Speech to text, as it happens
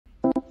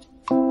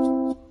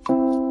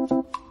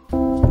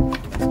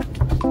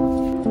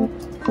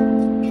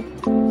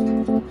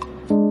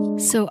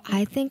So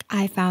I think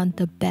I found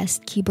the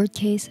best keyboard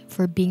case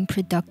for being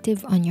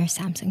productive on your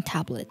Samsung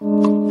tablet.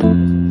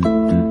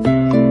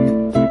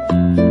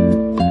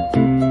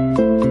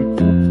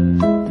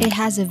 It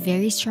has a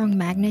very strong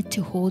magnet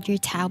to hold your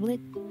tablet,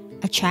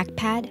 a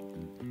trackpad,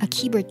 a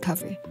keyboard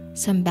cover,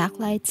 some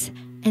backlights,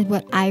 and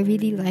what I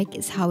really like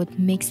is how it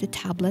makes the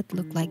tablet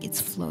look like it's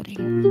floating.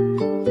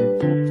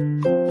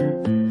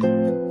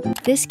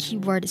 This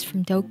keyboard is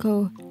from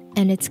Doqo,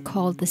 and it's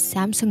called the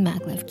Samsung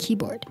Maglev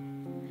keyboard.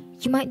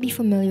 You might be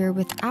familiar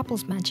with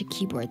Apple's Magic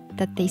Keyboard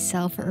that they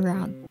sell for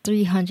around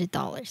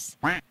 $300.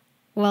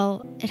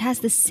 Well, it has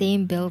the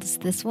same build as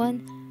this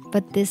one,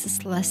 but this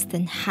is less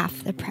than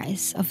half the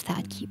price of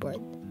that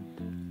keyboard.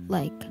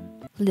 Like,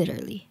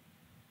 literally.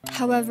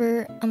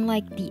 However,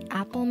 unlike the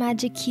Apple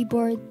Magic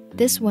Keyboard,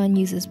 this one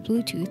uses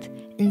Bluetooth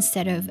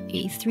instead of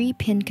a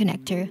 3-pin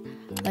connector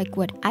like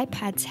what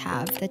iPads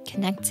have that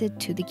connects it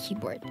to the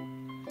keyboard.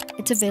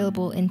 It's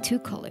available in 2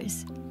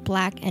 colors,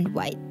 black and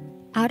white.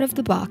 Out of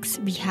the box,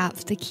 we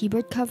have the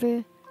keyboard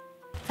cover,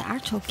 the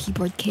actual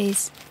keyboard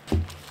case,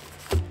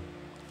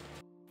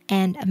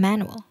 and a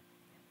manual.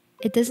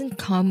 It doesn't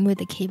come with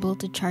a cable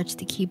to charge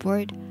the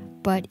keyboard,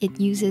 but it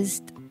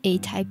uses a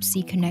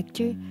Type-C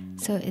connector,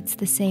 so it's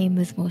the same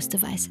with most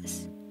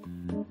devices.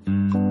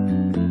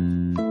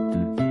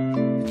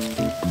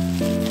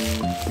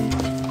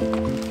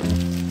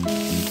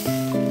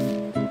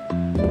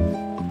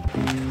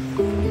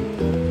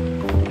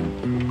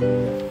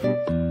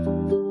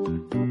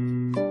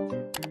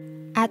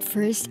 At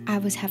first, I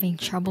was having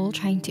trouble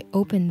trying to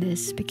open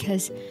this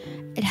because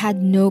it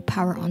had no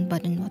power on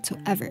button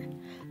whatsoever.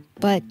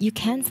 But you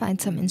can find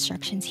some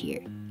instructions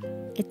here.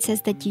 It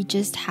says that you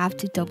just have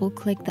to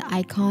double-click the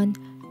icon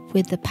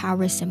with the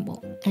power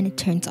symbol and it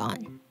turns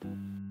on.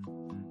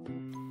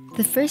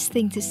 The first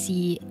thing to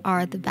see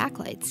are the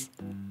backlights.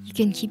 You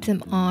can keep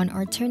them on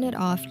or turn it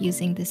off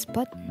using this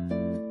button.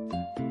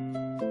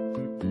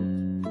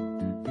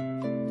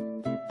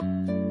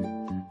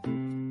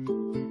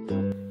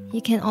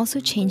 You can also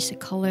change the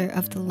color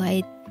of the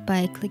light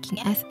by clicking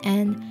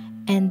FN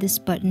and this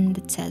button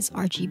that says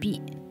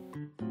RGB.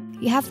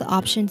 You have the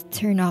option to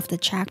turn off the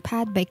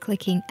trackpad by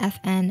clicking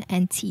FN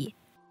and T.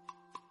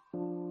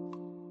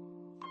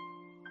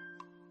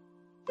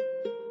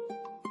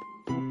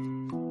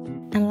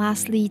 And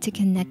lastly, to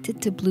connect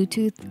it to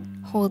Bluetooth,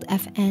 hold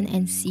FN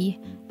and C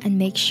and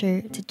make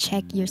sure to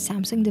check your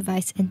Samsung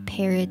device and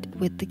pair it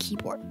with the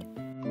keyboard.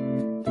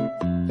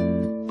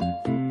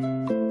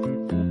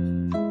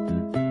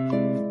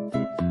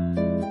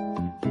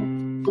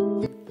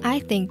 I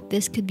think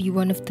this could be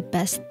one of the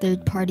best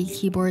third-party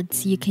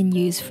keyboards you can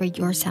use for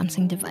your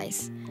Samsung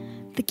device.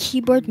 The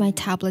keyboard my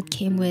tablet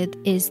came with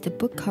is the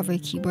book cover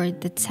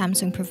keyboard that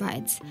Samsung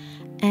provides,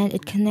 and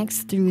it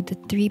connects through the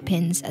 3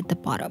 pins at the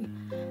bottom.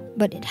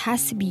 But it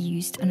has to be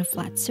used on a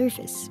flat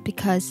surface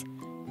because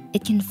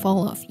it can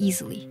fall off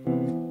easily.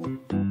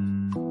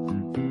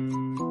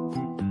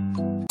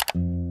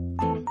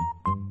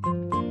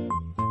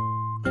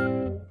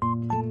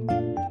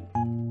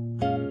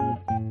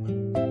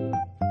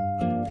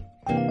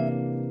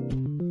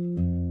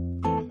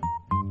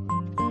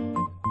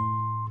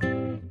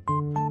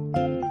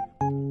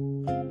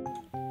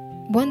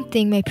 One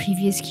thing my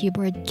previous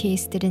keyboard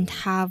case didn't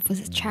have was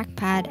a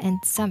trackpad and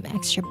some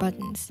extra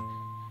buttons.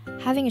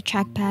 Having a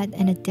trackpad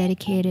and a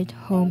dedicated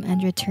home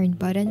and return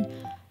button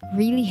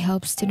really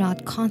helps to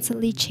not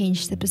constantly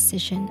change the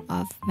position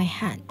of my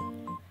hand.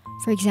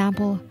 For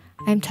example,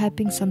 I'm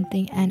typing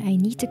something and I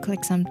need to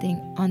click something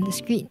on the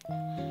screen.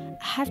 I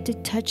have to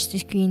touch the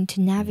screen to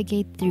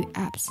navigate through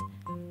apps.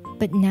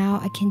 But now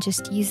I can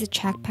just use the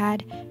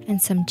trackpad and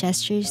some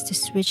gestures to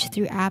switch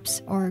through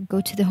apps or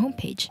go to the home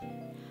page.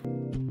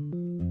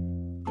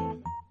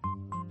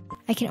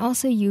 I can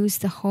also use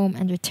the home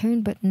and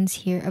return buttons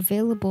here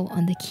available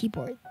on the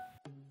keyboard.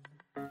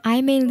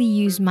 I mainly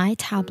use my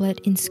tablet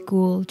in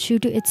school due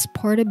to its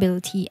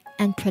portability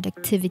and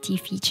productivity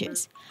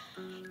features.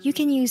 You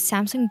can use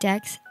Samsung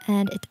DeX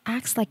and it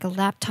acts like a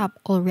laptop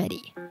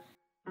already.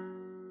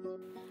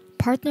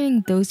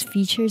 Partnering those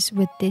features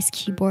with this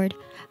keyboard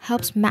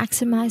helps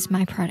maximize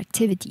my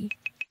productivity.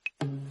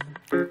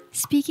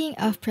 Speaking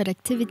of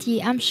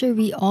productivity, I'm sure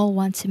we all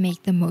want to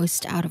make the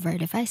most out of our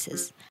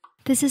devices.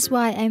 This is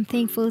why I'm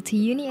thankful to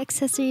Uni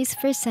Accessories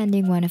for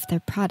sending one of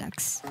their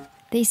products.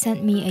 They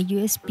sent me a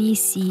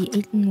USB-C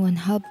 8-in-1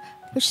 hub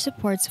which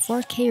supports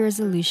 4K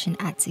resolution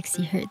at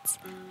 60Hz.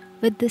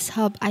 With this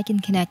hub, I can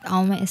connect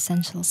all my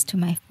essentials to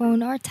my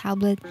phone or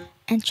tablet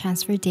and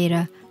transfer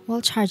data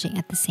while charging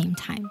at the same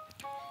time.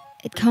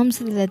 It comes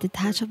with a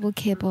detachable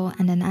cable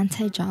and an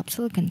anti-drop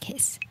silicone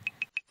case.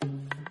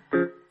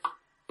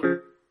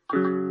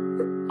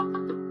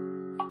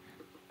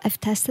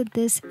 I've tested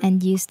this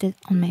and used it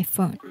on my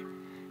phone.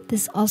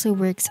 This also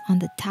works on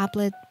the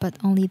tablet, but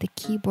only the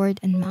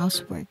keyboard and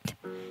mouse worked.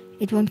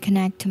 It won't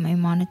connect to my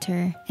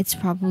monitor. It's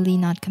probably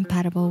not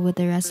compatible with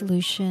the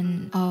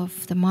resolution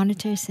of the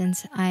monitor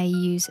since I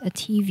use a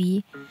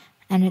TV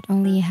and it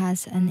only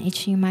has an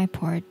HDMI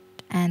port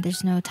and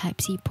there's no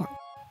Type-C port.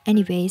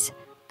 Anyways,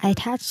 I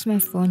attached my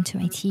phone to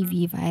my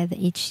TV via the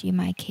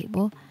HDMI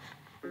cable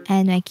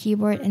and my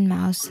keyboard and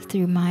mouse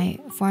through my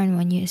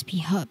 4-in-1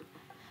 USB hub.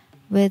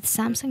 With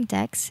Samsung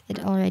DeX, it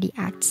already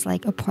acts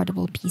like a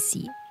portable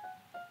PC.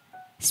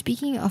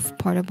 Speaking of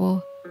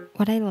portable,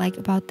 what I like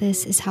about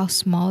this is how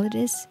small it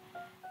is,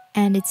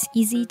 and it's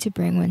easy to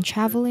bring when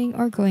traveling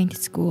or going to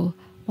school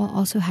while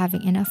also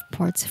having enough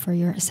ports for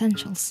your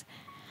essentials.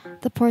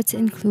 The ports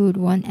include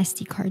one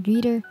SD card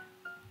reader,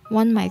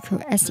 one micro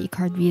SD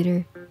card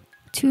reader,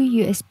 two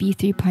USB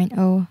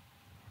 3.0,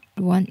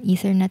 one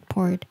Ethernet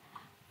port,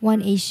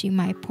 one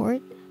HDMI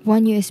port,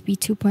 one USB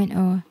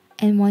 2.0,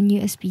 and one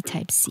USB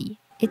Type-C.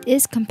 It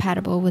is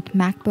compatible with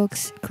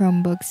MacBooks,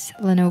 Chromebooks,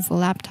 Lenovo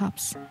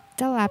laptops,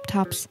 Dell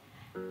laptops,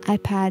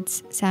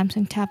 iPads,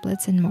 Samsung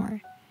tablets, and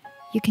more.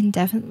 You can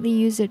definitely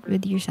use it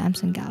with your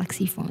Samsung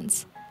Galaxy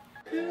phones.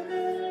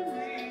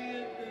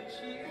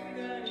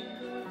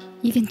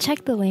 You can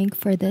check the link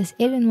for this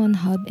 8-in-1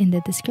 hub in the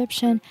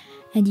description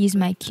and use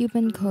my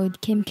coupon code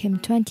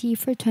kimkym20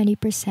 for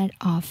 20%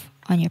 off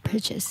on your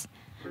purchase.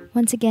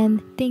 Once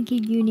again, thank you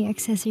Uni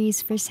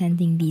Accessories for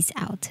sending these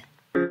out.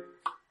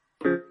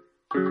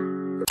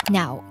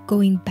 Now,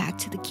 going back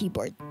to the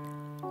keyboard.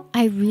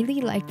 I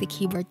really like the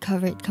keyboard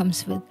cover it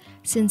comes with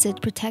since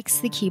it protects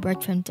the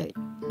keyboard from dirt.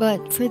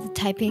 But for the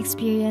typing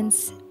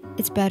experience,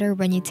 it's better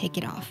when you take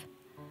it off.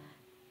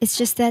 It's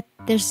just that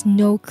there's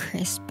no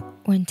crisp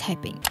when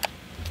typing.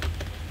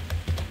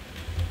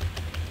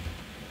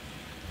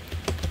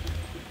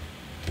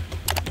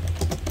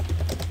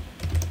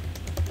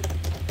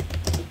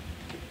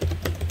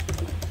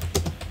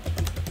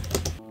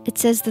 It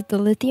says that the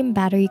lithium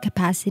battery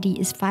capacity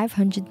is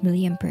 500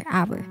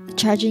 mAh. The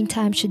charging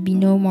time should be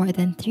no more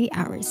than 3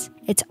 hours.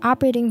 Its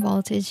operating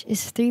voltage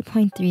is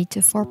 3.3 to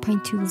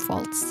 4.2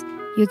 volts.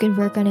 You can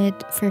work on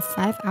it for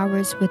 5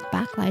 hours with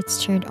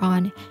backlights turned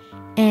on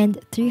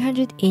and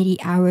 380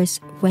 hours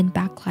when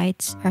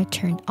backlights are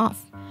turned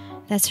off.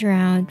 That's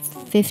around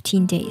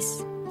 15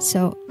 days.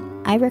 So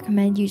I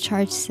recommend you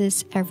charge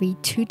this every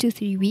 2 to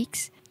 3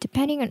 weeks,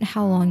 depending on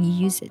how long you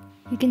use it.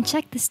 You can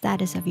check the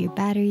status of your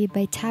battery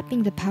by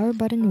tapping the power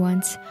button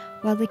once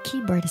while the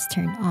keyboard is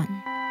turned on.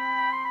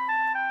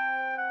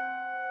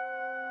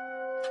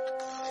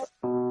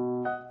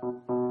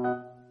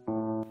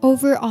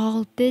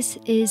 Overall, this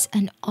is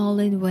an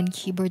all-in-one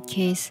keyboard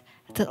case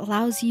that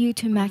allows you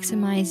to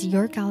maximize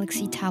your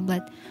Galaxy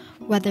tablet,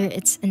 whether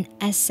it's an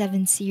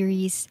S7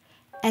 series,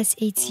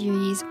 S8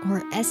 series,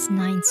 or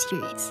S9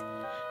 series.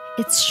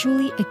 It's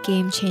truly a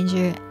game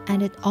changer,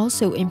 and it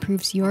also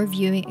improves your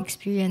viewing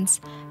experience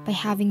by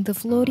having the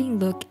floating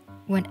look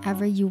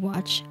whenever you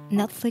watch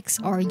Netflix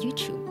or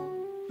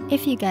YouTube.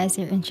 If you guys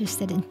are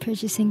interested in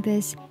purchasing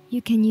this,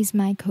 you can use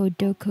my code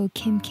Doqo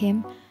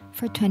kimkym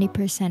for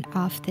 20%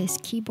 off this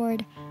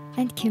keyboard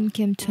and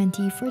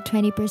kimkym20 for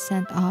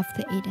 20% off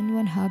the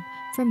 8-in-1 hub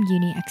from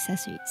Uni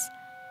Accessories.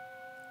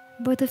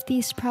 Both of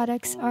these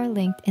products are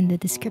linked in the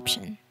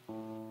description.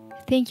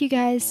 Thank you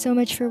guys so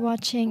much for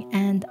watching,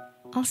 and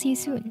I'll see you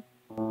soon.